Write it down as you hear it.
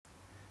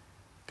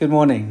Good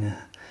morning,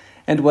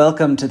 and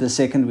welcome to the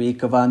second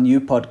week of our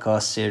new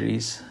podcast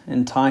series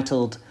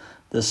entitled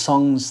The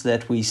Songs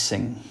That We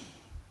Sing.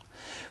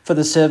 For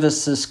the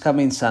service this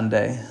coming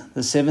Sunday,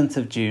 the 7th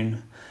of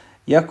June,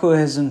 Jaco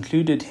has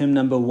included hymn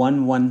number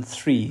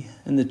 113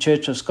 in the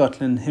Church of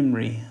Scotland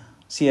hymnary,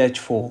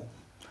 CH4,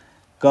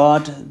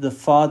 God, the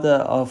Father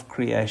of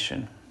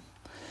Creation.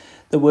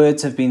 The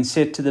words have been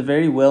set to the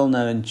very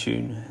well-known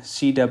tune,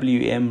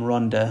 CWM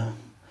Ronda,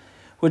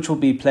 which will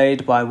be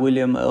played by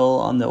William Earl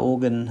on the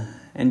organ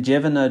and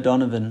Jevon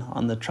O'Donovan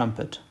on the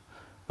trumpet,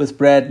 with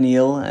Brad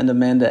Neal and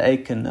Amanda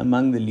Aiken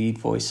among the lead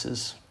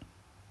voices.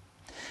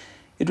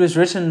 It was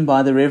written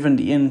by the Reverend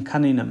Ian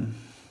Cunningham,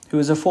 who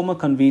is a former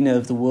convener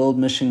of the World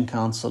Mission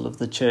Council of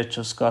the Church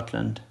of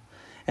Scotland,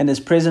 and is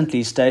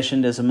presently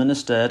stationed as a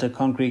minister at a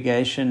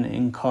congregation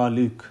in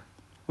Carluke,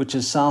 which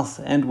is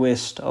south and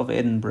west of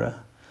Edinburgh,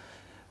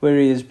 where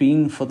he has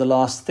been for the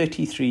last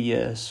 33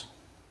 years.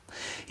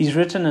 He's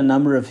written a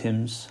number of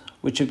hymns,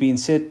 which have been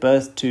set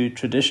both to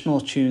traditional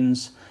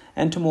tunes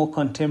and to more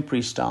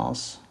contemporary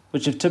styles,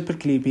 which have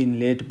typically been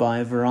led by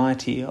a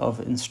variety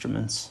of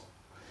instruments.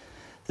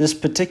 This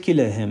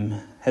particular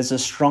hymn has a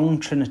strong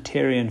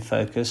Trinitarian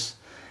focus,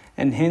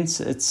 and hence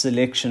its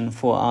selection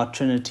for our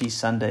Trinity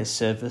Sunday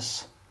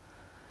service.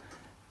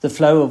 The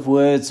flow of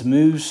words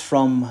moves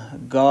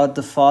from God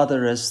the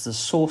Father as the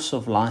source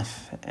of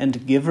life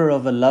and giver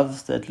of a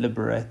love that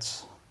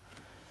liberates,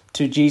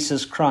 to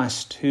Jesus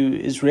Christ, who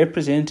is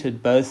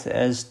represented both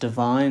as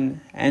divine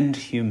and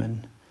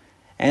human,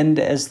 and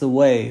as the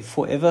way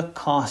forever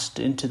cast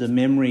into the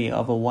memory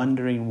of a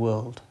wandering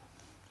world,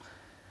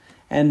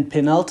 and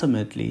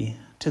penultimately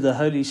to the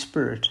Holy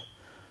Spirit,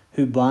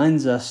 who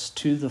binds us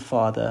to the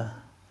Father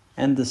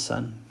and the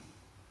Son.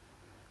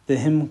 The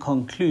hymn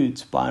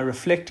concludes by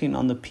reflecting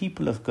on the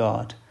people of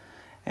God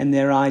and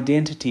their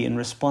identity in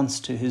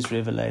response to his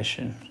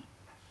revelation.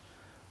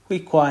 We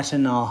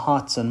quieten our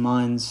hearts and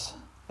minds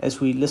as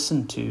we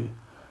listen to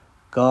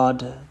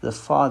God, the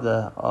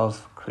Father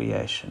of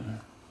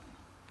Creation.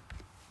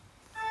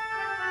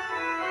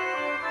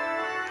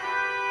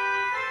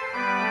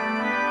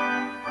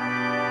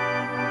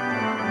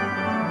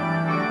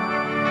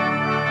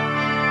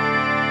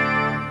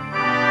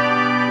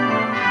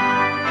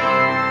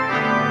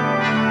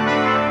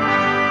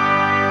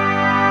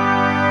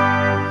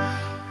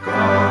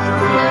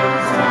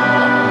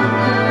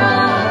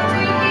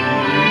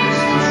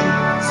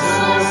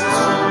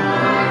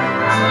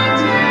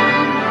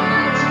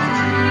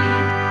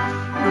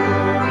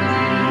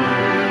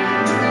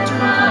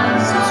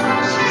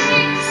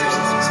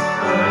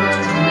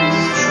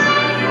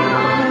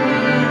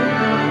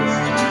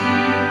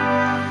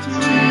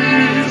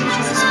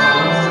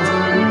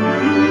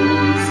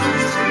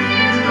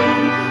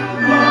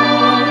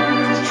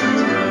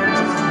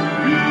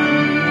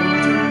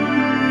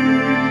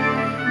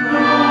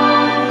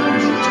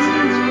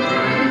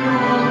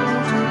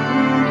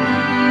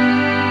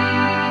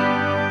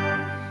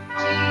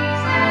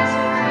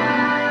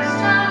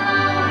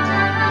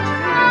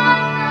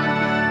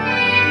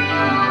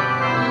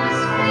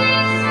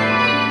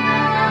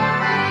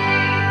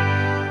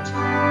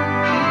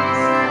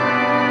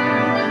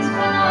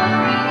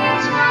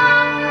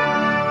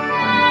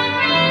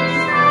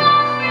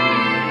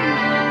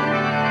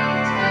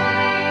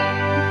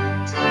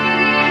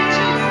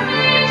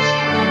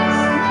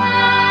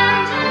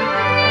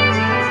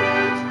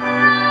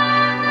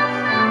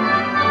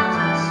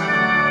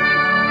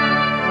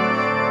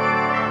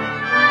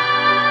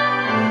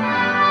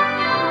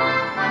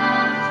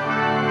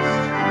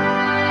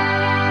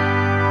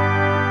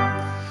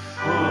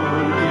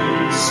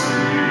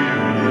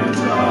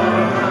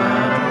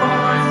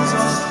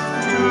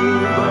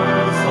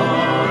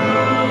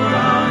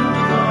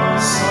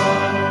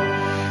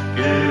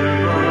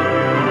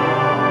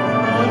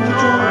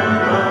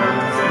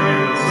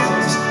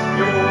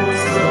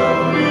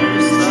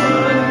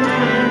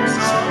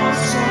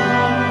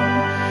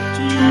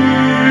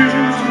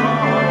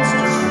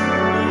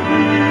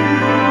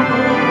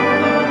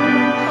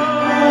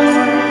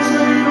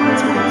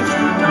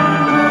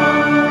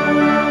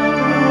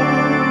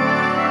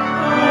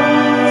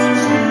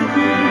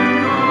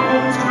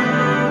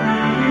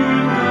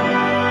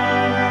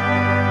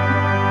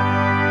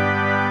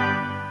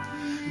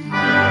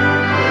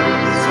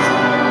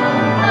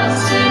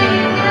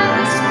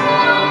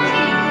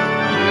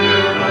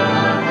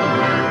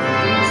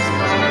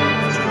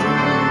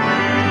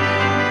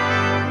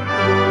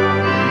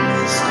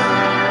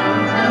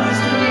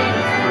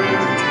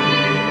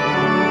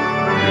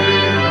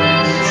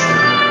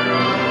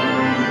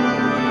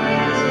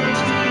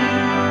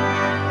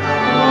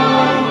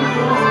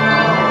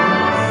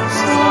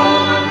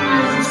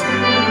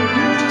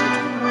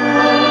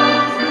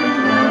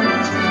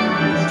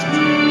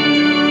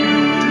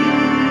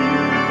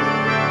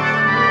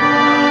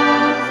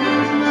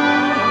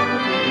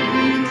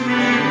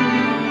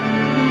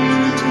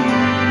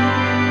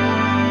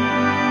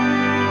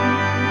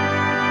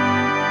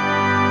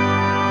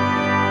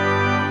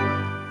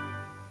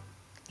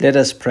 Let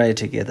us pray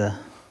together.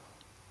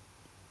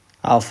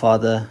 Our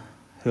Father,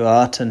 who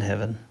art in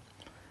heaven,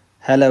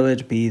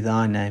 hallowed be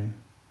thy name.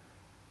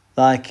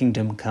 Thy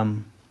kingdom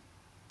come,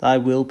 thy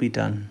will be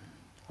done,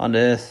 on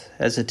earth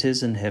as it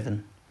is in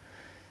heaven.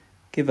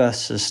 Give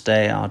us this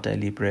day our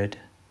daily bread,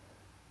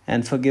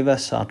 and forgive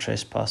us our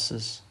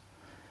trespasses,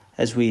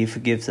 as we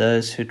forgive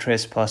those who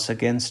trespass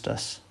against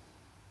us.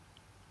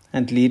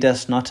 And lead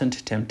us not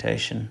into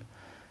temptation,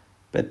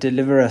 but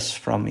deliver us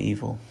from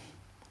evil.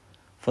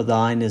 For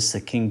thine is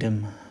the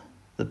kingdom,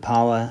 the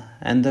power,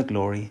 and the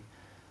glory,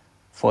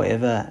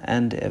 forever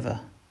and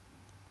ever.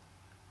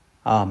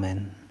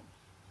 Amen.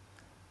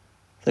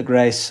 The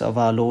grace of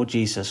our Lord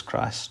Jesus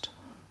Christ,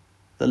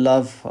 the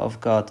love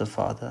of God the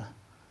Father,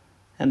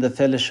 and the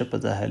fellowship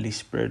of the Holy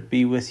Spirit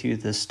be with you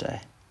this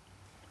day.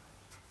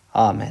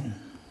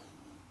 Amen.